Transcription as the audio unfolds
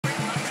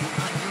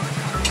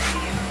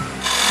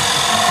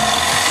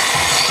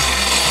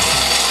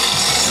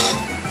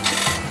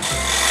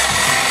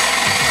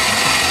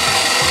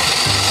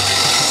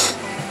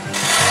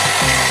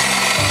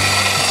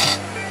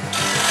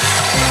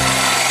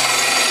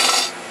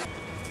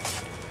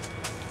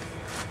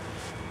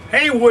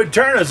Hey wood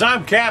turners,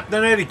 I'm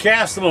Captain Eddie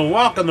Castle and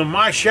welcome to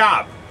my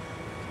shop.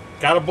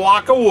 Got a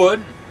block of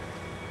wood.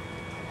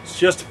 It's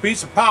just a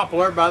piece of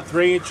poplar about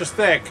 3 inches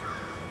thick.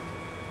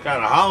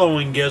 Got a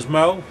hollowing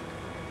gizmo.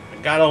 I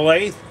got a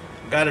lathe,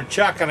 got a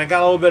chuck, and I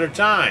got a little bit of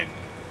time.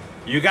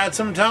 You got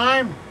some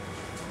time?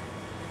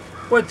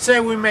 What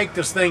say we make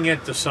this thing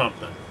into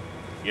something?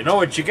 You know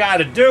what you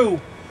gotta do?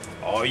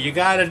 All you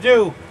gotta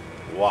do,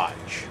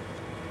 watch.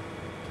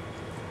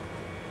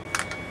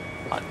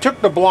 I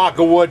took the block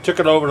of wood, took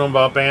it over to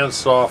my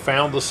bandsaw,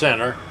 found the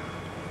center,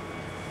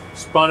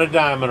 spun a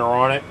diameter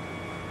on it,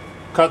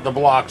 cut the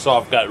blocks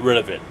off, got rid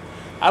of it.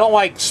 I don't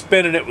like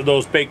spinning it with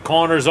those big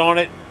corners on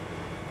it.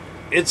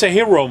 It's a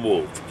hero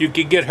move. You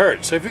can get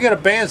hurt. So if you get a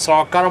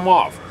bandsaw, cut them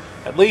off.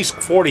 At least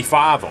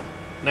 45 of them.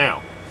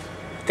 Now,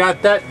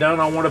 got that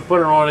done, I want to put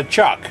it on a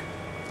chuck.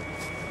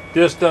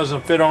 This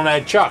doesn't fit on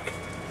that chuck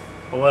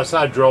unless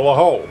I drill a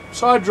hole.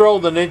 So I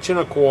drilled 1.25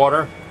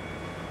 inches.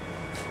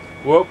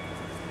 Whoop.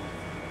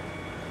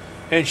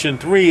 1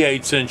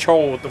 3/8 inch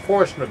hole with the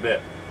Forstner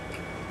bit.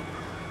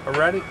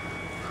 Ready?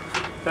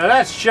 Now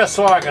that's just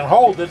so I can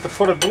hold it to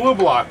put a glue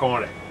block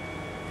on it.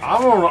 I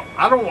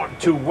don't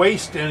want to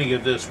waste any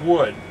of this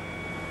wood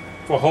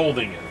for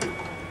holding it.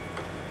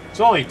 It's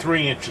only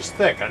 3 inches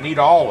thick. I need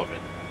all of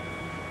it.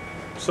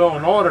 So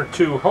in order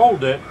to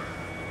hold it,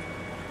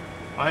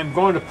 I'm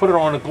going to put it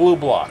on a glue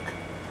block.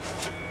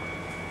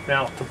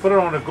 Now to put it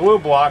on a glue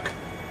block,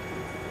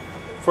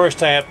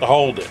 first I have to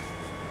hold it.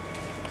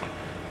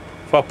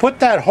 If I put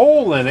that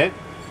hole in it,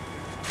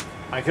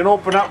 I can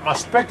open up my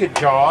spigot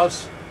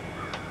jaws.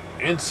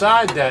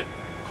 Inside that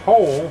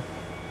hole,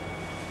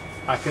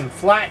 I can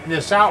flatten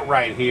this out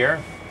right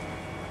here,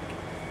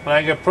 and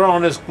I can put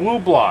on this glue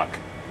block.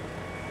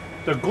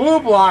 The glue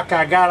block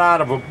I got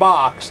out of a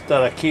box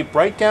that I keep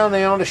right down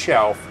there on the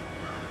shelf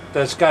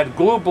that's got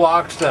glue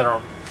blocks that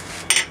are,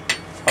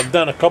 I've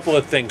done a couple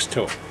of things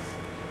to them.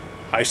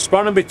 I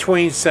spun them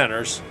between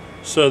centers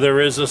so there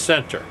is a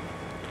center.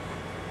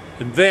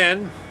 And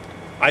then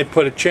I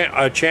put a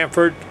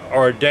chamfered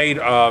or a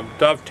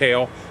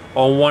dovetail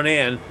on one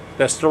end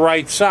that's the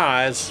right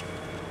size,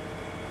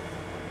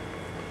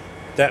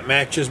 that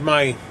matches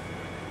my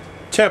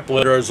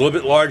template, or is a little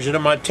bit larger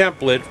than my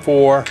template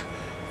for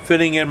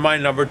fitting in my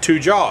number 2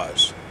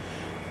 jaws.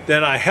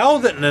 Then I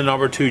held it in the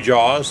number 2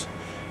 jaws,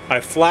 I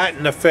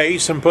flattened the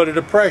face and put a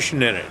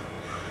depression in it.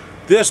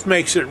 This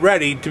makes it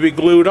ready to be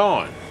glued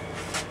on.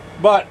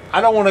 But I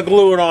don't want to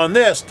glue it on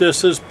this.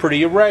 This is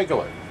pretty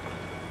irregular.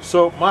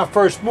 So my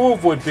first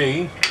move would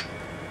be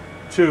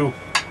to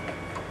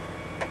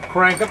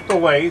crank up the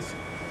lathe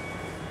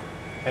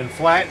and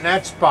flatten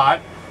that spot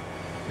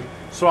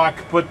so I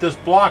can put this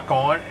block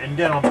on, and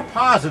then I'm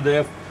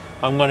positive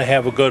I'm going to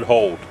have a good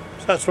hold.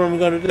 So that's what I'm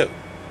going to do.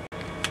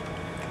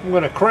 I'm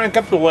going to crank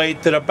up the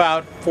lathe at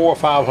about 400 or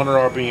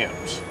 500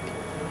 RPMs.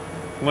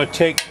 I'm going to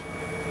take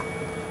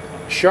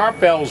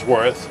sharp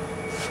Ellsworth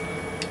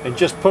and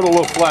just put a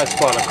little flat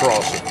spot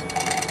across it.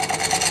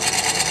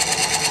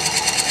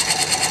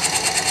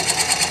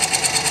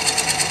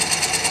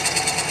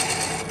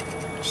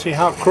 See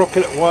how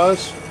crooked it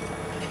was?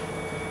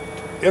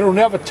 It'll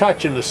never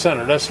touch in the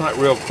center. That's not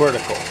real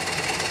critical.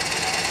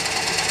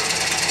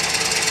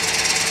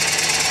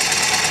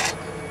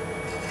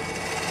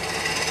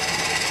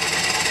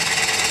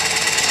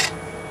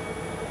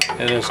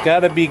 And it's got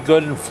to be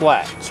good and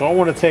flat. So I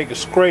want to take a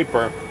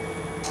scraper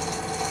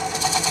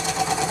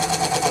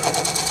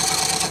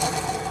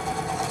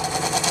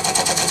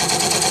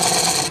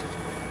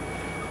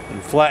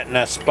and flatten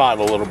that spot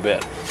a little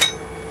bit.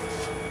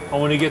 I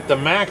want to get the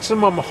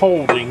maximum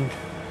holding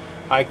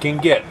I can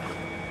get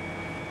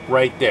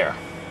right there.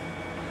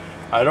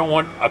 I don't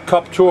want a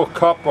cup to a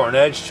cup or an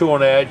edge to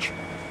an edge.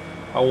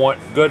 I want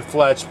good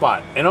flat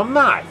spot. And I'm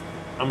not.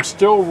 I'm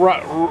still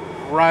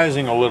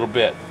rising a little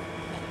bit.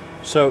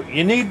 So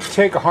you need to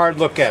take a hard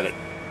look at it.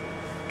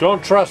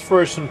 Don't trust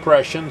first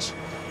impressions,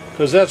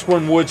 because that's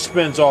when wood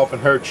spins off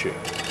and hurts you.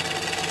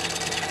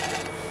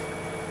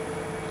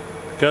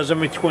 Because I'm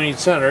between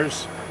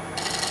centers,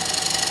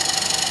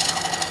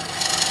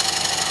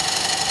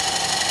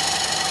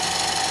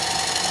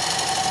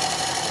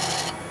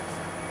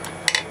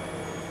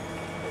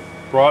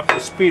 brought up the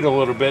speed a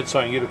little bit so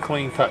I can get a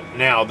clean cut.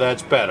 Now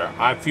that's better.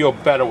 I feel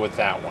better with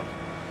that one.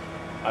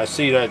 I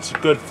see that's a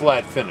good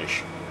flat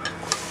finish.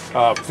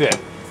 Fit.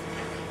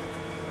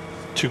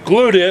 To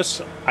glue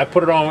this, I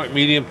put it on with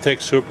medium thick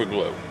super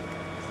glue.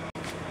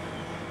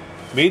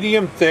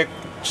 Medium thick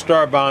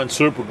Starbond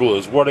super glue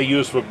is what I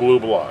use for glue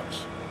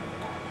blocks.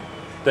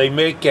 They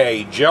make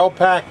a gel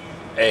pack,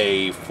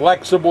 a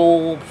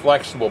flexible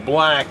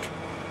black.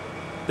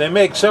 They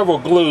make several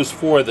glues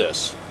for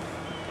this.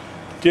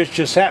 This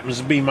just happens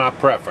to be my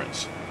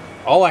preference.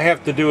 All I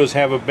have to do is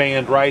have a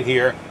band right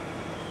here,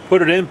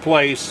 put it in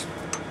place,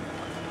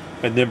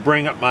 and then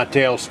bring up my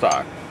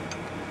tailstock.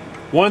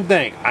 One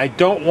thing, I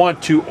don't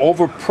want to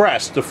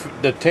overpress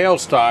the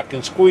tailstock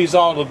and squeeze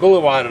all the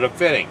glue out of the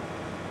fitting.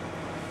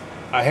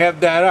 I have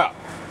that up.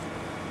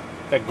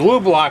 That glue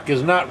block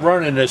is not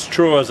running as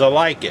true as I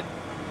like it.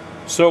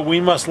 So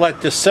we must let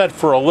this set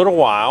for a little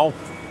while,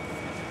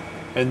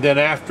 and then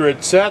after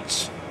it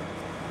sets,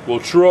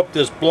 we'll true up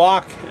this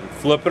block and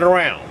flip it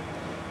around.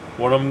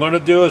 What I'm going to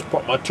do is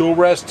put my tool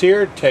rest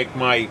here, take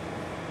my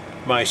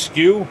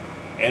skew,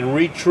 and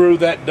re-true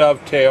that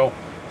dovetail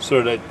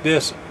so that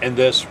this and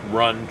this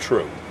run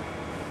true.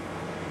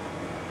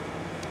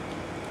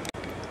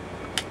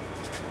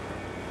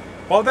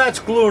 While that's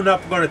gluing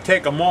up, I'm going to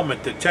take a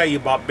moment to tell you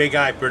about Big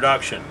Eye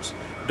Productions.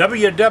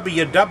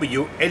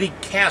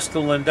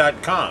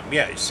 www.eddiecastellan.com.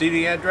 Yeah, you see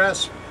the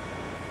address?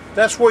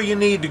 That's where you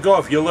need to go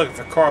if you're looking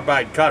for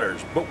carbide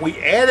cutters. But we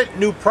added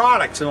new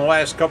products in the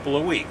last couple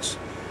of weeks.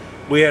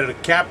 We added a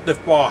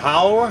captive ball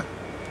hollower,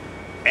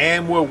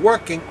 and we're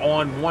working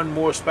on one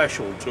more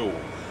special tool.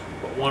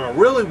 But what I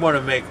really want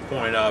to make a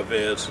point of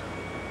is,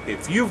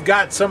 if you've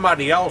got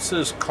somebody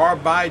else's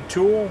carbide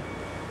tool,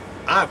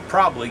 I've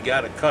probably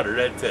got a cutter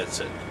that fits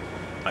it.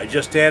 I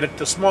just added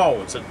the small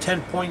ones, a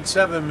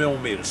 10.7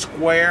 millimeter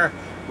square,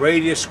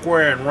 radius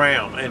square and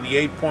round, and the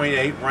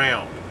 8.8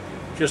 round.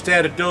 Just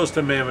added those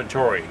to my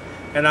inventory.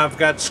 And I've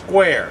got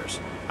squares,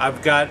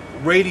 I've got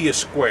radius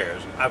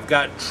squares, I've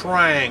got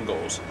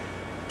triangles,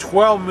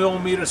 12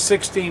 millimeter,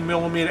 16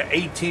 millimeter,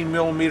 18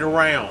 millimeter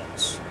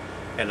rounds.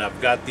 And I've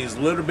got these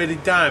little bitty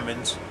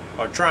diamonds,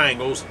 or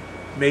triangles,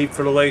 made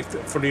for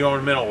the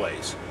ornamental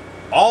lace.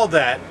 All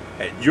that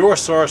at your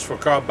source for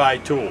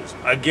carbide tools.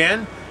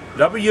 Again,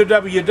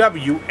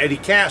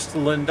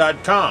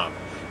 www.eddiecastellan.com.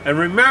 And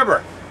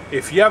remember,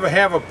 if you ever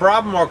have a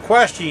problem or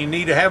question, you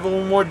need to have a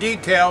little more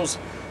details,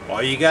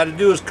 all you got to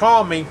do is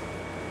call me.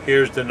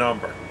 Here's the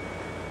number.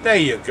 There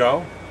you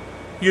go.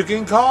 You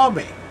can call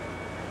me.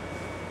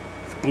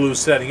 Glue's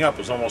setting up.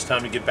 It's almost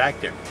time to get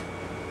back there.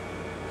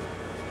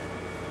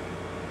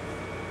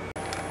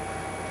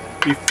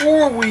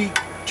 Before we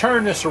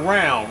turn this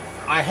around,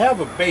 I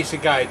have a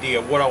basic idea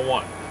of what I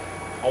want.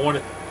 I want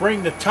to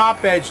bring the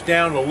top edge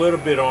down a little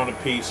bit on a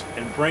piece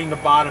and bring the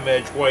bottom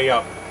edge way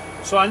up.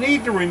 So I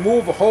need to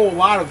remove a whole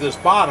lot of this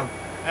bottom,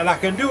 and I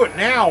can do it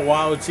now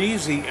while it's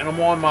easy and I'm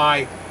on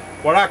my,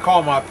 what I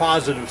call my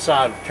positive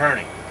side of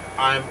turning.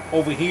 I'm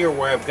over here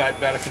where I've got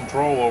better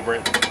control over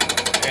it,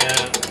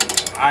 and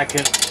I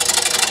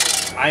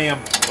am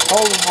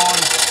holding on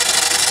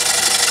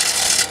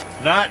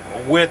not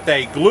with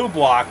a glue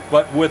block,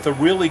 but with a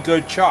really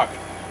good chuck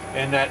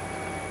and that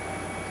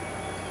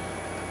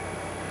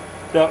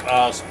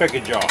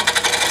spigot jaw.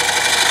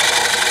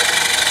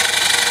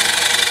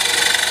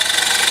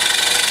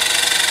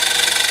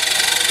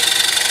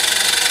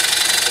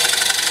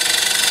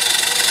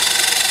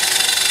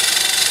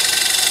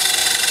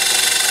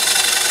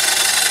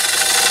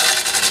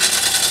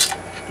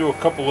 Do a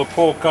couple of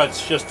pull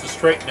cuts just to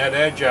straighten that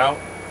edge out.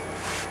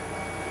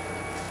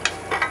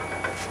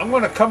 I'm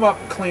going to come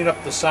up and clean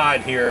up the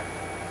side here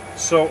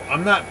so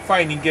I'm not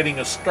fighting getting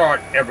a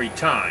start every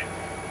time.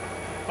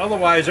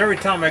 Otherwise, every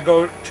time I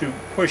go to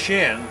push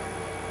in,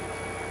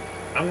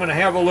 I'm going to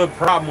have a little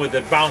problem with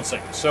it bouncing.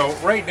 So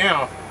right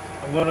now,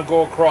 I'm going to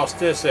go across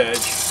this edge.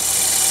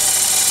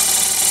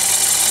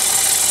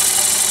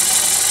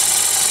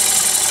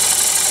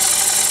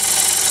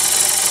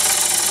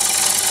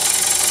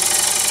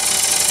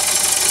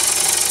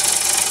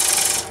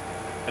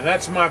 And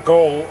that's my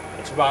goal.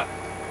 It's about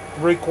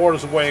 3/4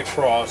 of the way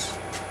across.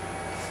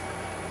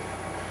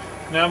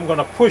 Now I'm going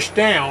to push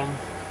down.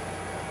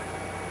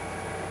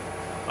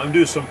 I'm going to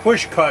do some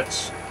push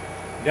cuts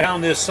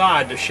down this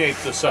side to shape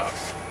this up.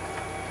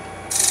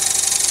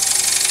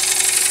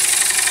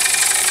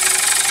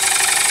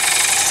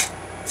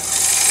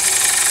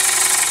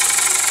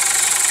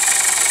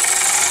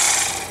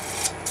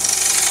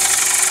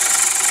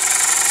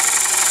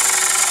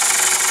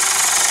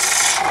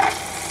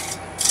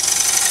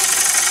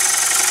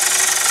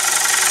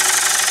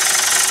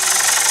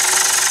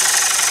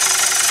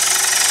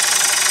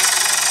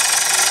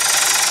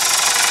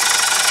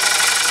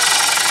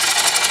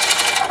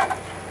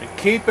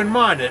 Keep in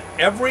mind that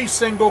every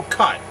single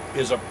cut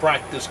is a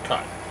practice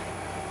cut.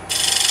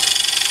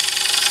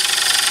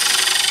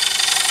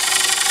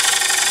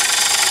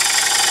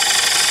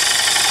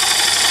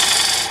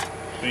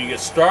 When you get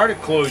started,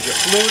 close your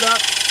flute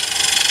up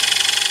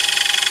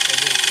and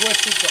then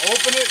twist it to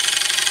open it.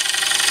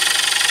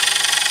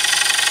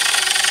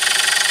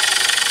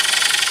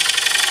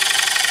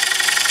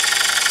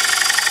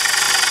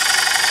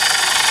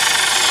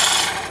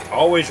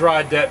 Always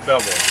ride that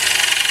bevel.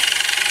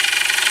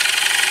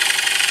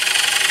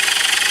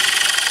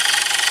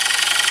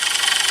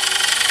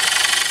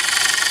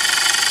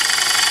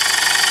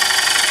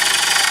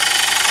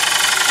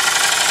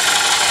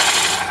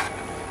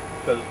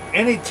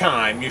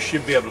 Anytime you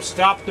should be able to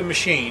stop the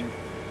machine,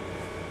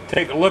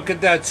 take a look at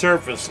that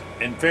surface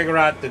and figure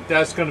out that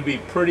that's going to be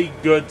pretty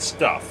good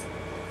stuff.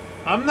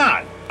 I'm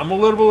not. I'm a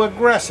little bit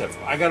aggressive.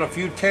 I got a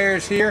few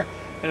tears here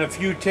and a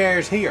few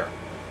tears here.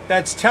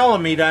 That's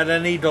telling me that I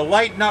need to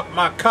lighten up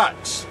my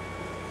cuts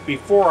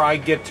before I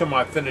get to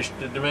my finished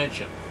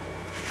dimension.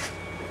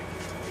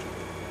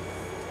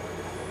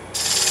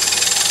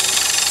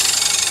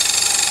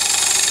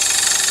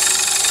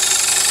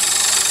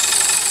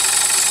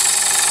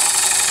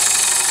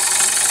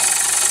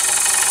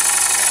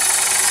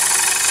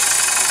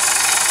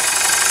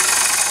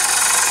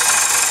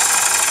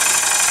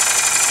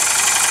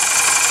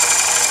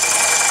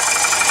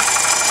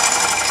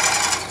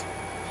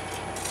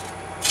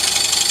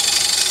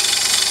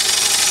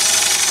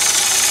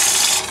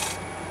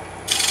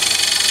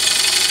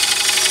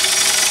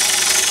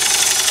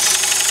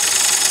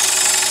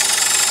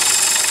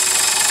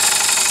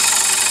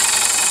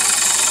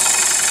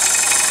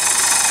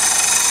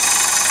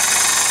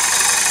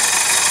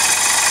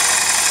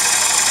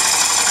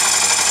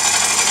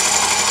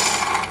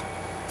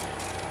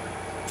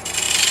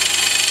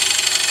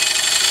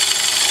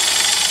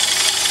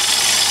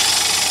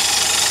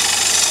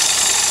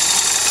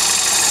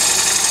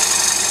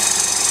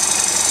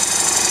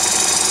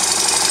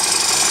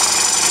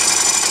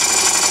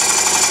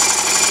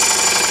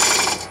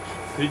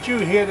 Did you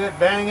hear that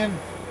banging?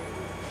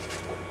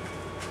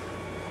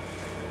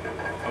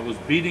 I was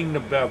beating the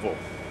bevel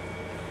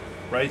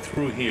right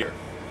through here.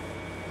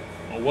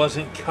 I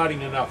wasn't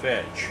cutting enough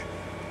edge.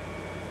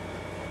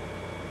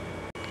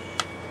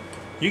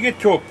 You get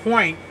to a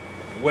point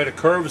where the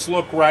curves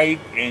look right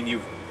and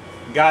you've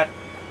got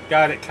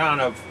it kind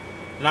of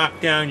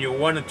knocked down, you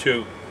wanted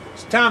to.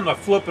 It's time to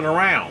flip it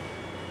around.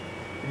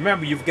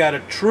 Remember, you've got a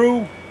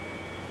true,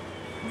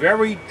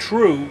 very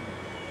true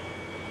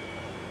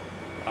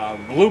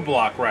glue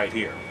block right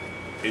here.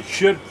 It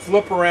should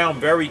flip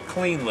around very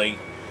cleanly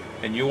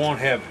and you won't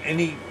have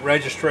any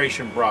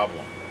registration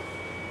problem.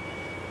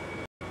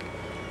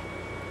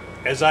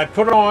 As I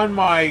put on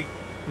my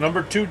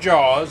number 2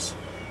 jaws,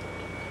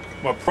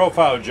 my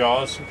profile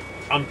jaws,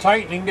 I'm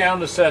tightening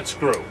down the set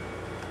screw.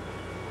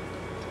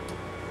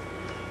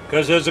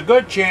 Because there's a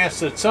good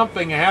chance that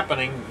something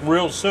happening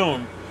real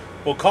soon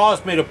will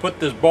cause me to put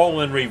this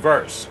bowl in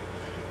reverse.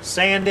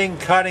 Sanding,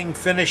 cutting,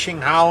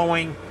 finishing,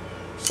 hollowing,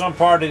 some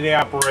part of the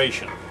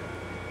operation.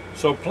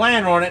 So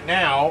plan on it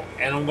now,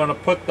 and I'm going to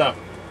put the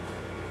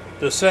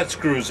set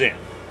screws in.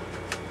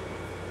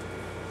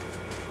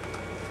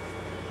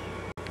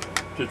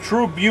 The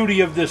true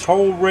beauty of this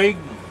whole rig,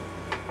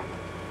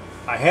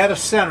 I had a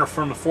center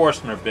from the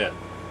Forstner bit.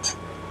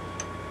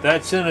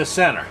 That's in the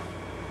center.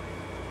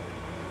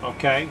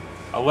 Okay,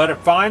 I let it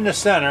find the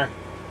center.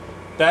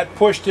 That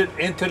pushed it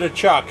into the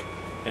chuck,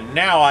 and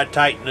now I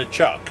tighten the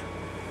chuck.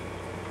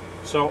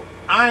 So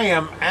I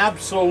am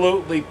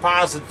absolutely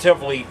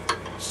positively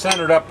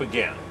centered up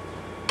again.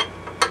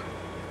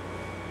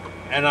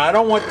 And I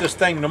don't want this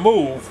thing to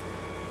move.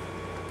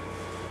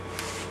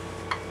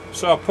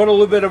 So I put a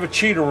little bit of a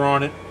cheater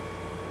on it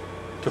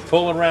to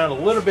pull it around a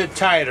little bit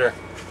tighter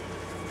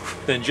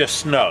than just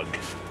snug.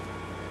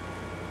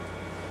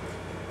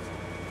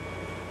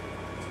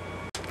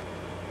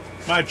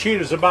 My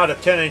cheater is about a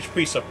 10-inch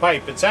piece of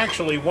pipe. It's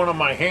actually one of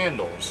my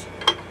handles.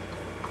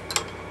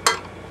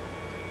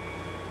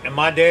 And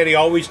my daddy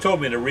always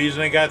told me the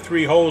reason I got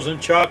 3 holes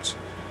in chucks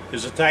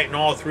is to tighten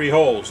all 3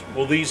 holes.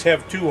 Well, these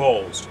have 2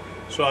 holes,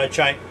 so I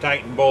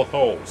tighten both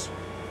holes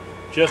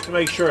just to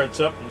make sure it's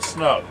up and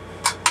snug.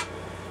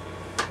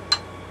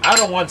 I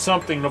don't want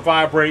something to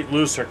vibrate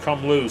loose or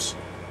come loose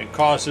and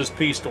cause this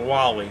piece to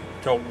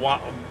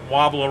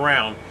wobble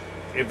around.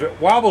 If it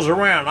wobbles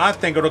around, I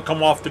think it'll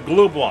come off the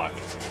glue block.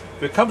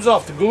 If it comes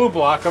off the glue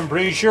block, I'm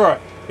pretty sure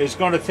it's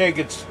going to take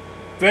its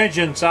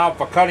vengeance out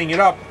for cutting it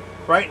up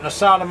right in the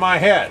side of my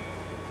head.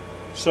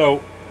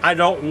 So I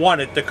don't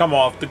want it to come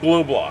off the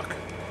glue block.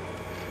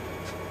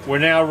 We're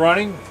now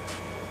running.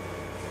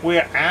 We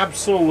are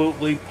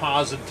absolutely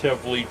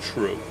positively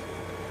true.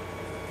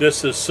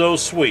 This is so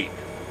sweet.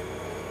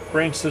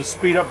 Brings the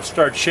speed up and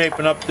start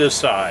shaping up this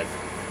side.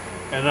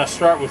 And I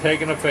start with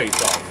taking the face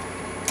off.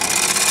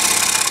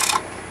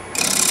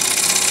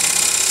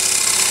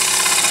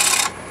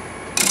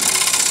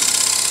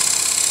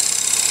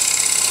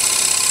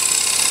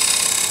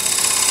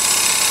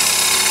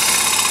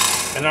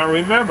 And I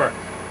remember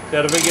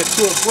that if it gets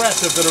too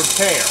aggressive, it'll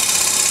tear.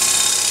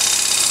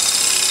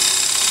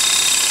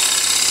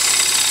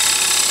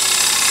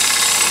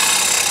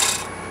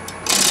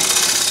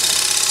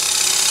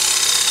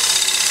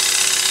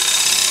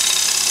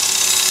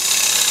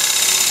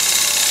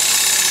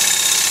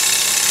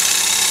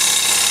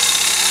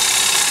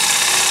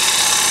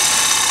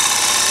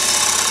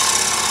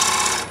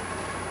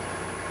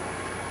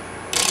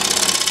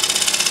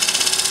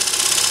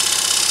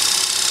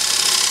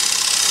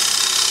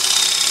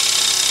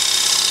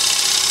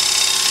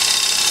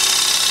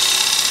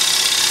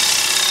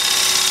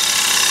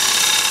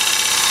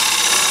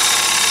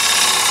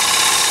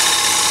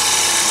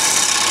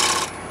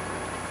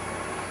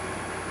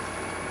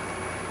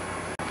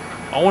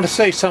 I want to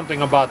say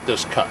something about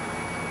this cut.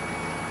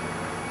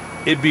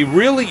 It'd be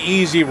really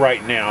easy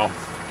right now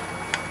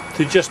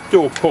to just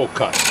do a pull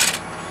cut.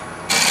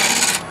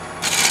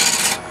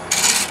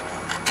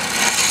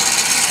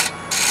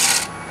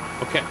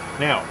 Okay,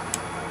 now,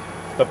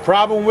 the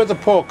problem with the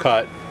pull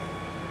cut,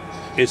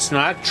 it's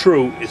not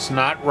true, it's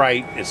not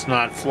right, it's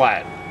not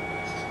flat.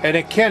 And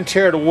it can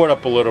tear the wood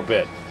up a little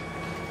bit.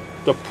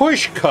 The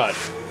push cut,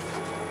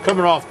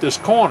 coming off this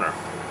corner,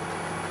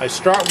 I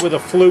start with a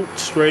flute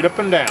straight up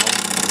and down.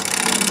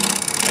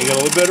 I get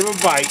a little bit of a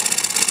bite,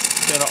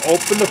 then I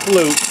open the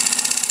flute,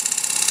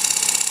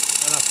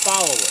 and I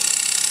follow it.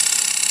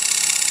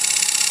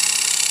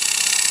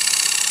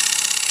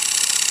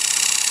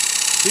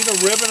 See the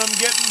ribbon I'm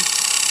getting?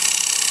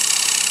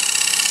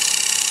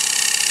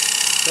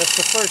 That's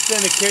the first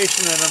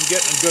indication that I'm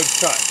getting a good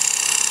cut.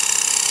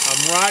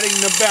 I'm riding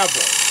the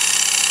bevel.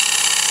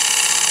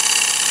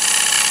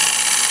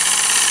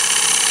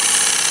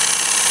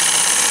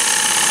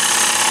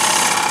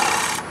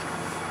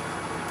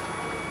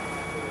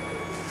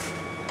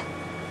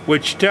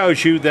 Which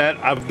tells you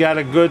that I've got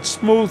a good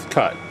smooth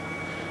cut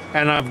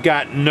and I've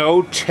got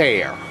no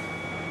tear,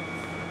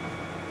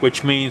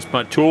 which means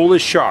my tool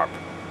is sharp.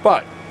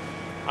 But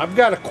I've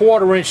got a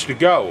 1/4 inch to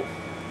go.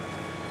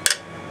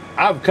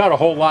 I've cut a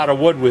whole lot of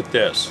wood with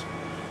this.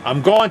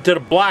 I'm going to the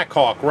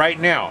Blackhawk right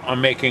now.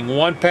 I'm making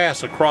one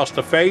pass across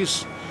the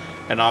face,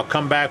 and I'll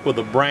come back with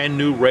a brand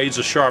new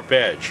razor sharp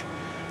edge.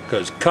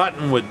 Because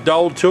cutting with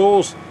dull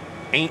tools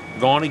ain't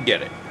gonna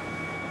get it.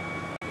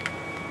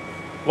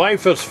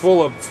 Life is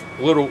full of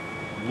little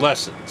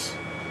lessons.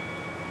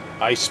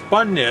 I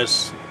spun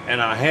this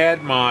and I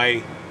had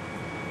my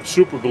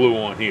super glue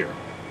on here.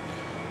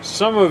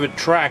 Some of it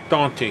tracked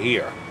onto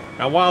here.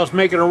 Now while I was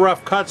making the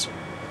rough cuts,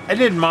 I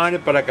didn't mind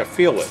it, but I could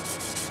feel it.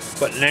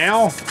 But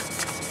now,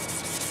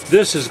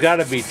 this has got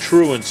to be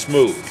true and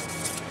smooth.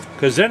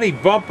 Because any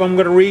bump I'm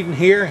going to read in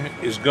here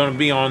is going to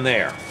be on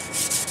there.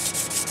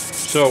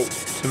 So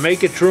to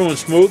make it true and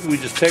smooth, we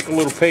just take a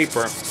little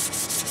paper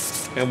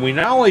and we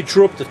not only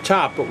true up the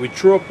top, but we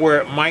true up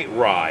where it might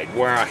ride,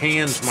 where our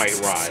hands might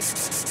ride.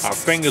 Our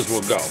fingers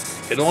will go.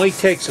 It only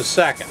takes a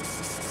second.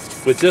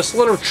 With this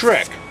little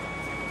trick,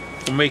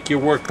 will make your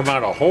work come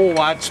out a whole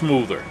lot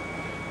smoother.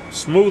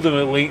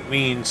 Smoother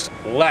means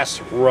less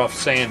rough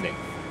sanding.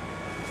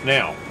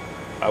 Now,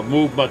 I've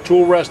moved my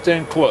tool rest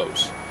in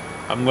close.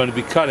 I'm going to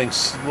be cutting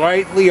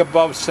slightly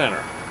above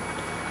center.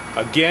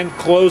 Again,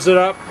 close it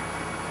up.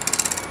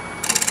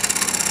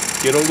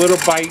 Get a little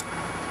bite.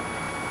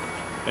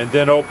 And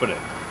then open it.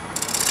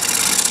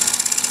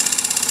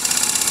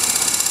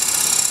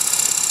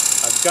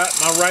 I've got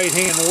my right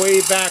hand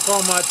way back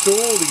on my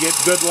tool to get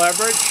good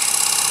leverage.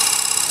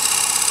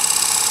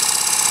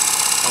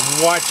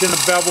 I'm watching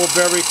the bevel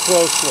very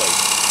closely.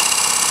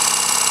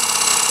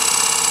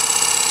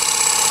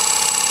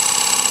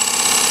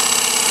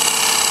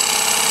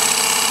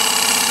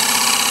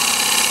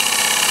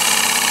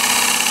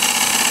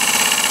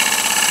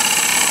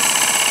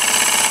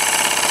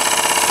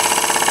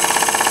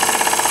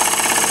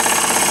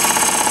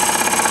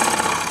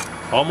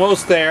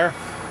 Almost there.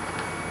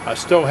 I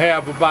still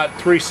have about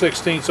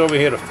 3/16 over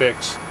here to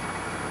fix.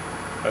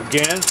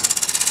 Again,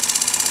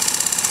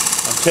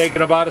 I'm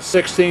taking about a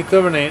 1/16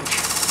 of an inch.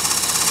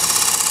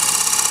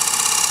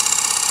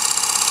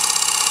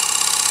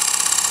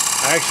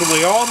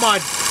 Actually, all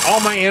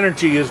my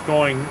energy is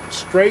going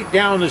straight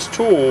down this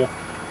tool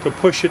to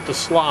push it to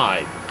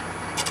slide.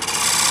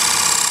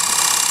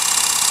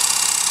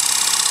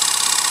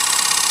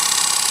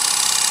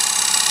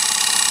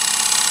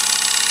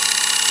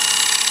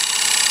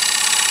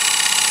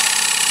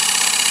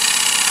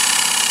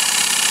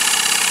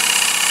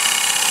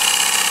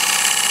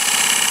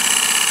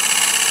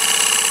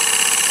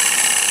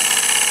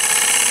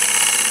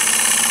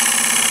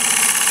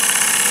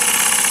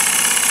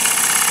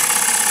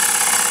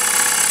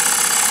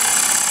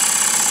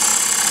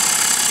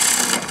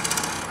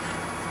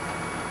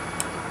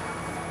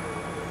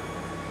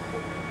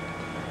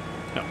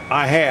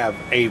 I have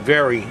a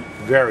very,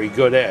 very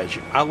good edge.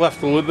 I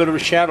left a little bit of a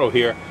shadow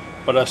here,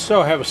 but I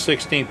still have a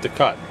 1/16 to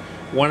cut.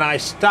 When I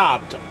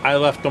stopped, I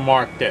left a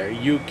mark there.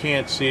 You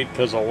can't see it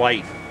because of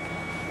light.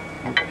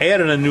 I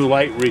added a new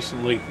light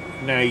recently.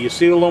 Now you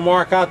see the little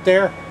mark out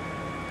there?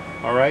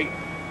 All right.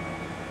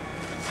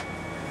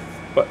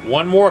 But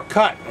one more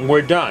cut and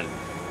we're done.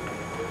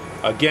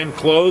 Again,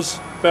 close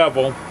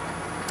bevel.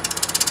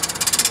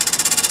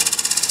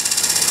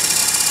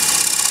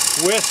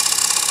 Twist.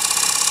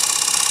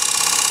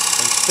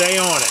 Stay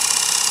on it.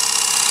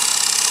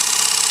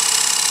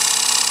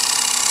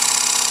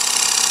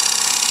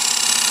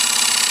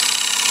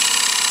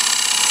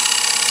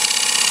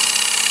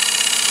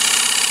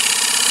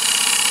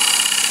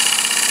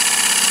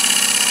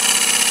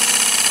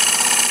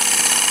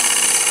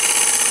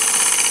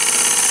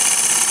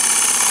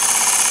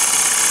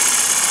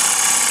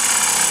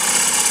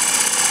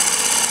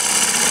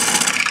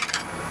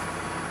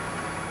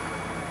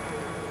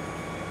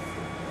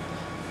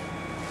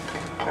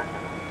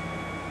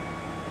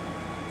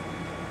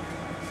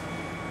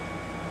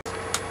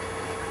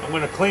 I'm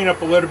going to clean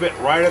up a little bit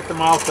right at the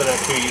mouth of that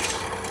piece.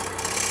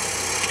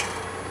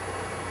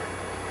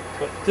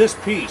 But this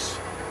piece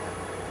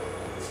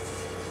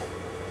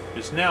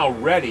is now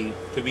ready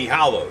to be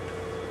hollowed.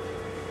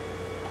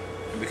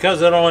 And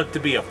because I don't want it to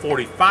be a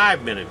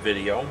 45-minute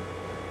video,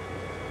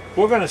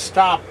 we're going to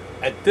stop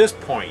at this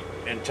point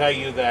and tell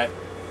you that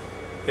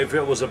if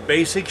it was a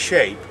basic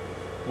shape,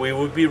 we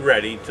would be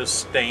ready to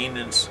stain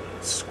and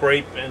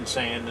scrape and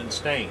sand and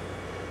stain.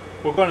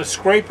 We're going to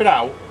scrape it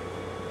out.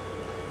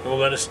 We're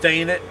going to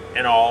stain it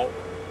and all,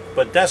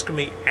 but that's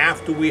going to be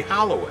after we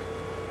hollow it.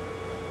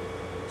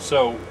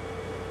 So,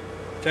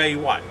 tell you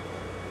what,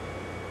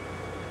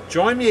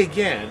 join me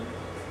again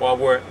while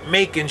we're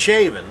making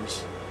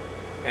shavings,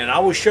 and I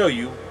will show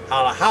you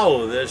how to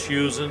hollow this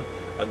using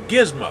a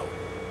gizmo.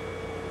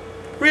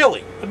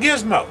 Really, a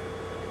gizmo.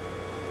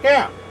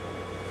 Yeah,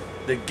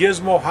 the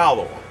Gizmo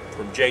Hollower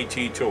from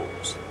JT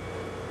Tools.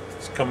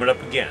 It's coming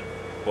up again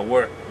when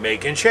we're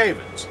making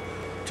shavings.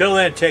 Till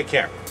then, take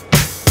care.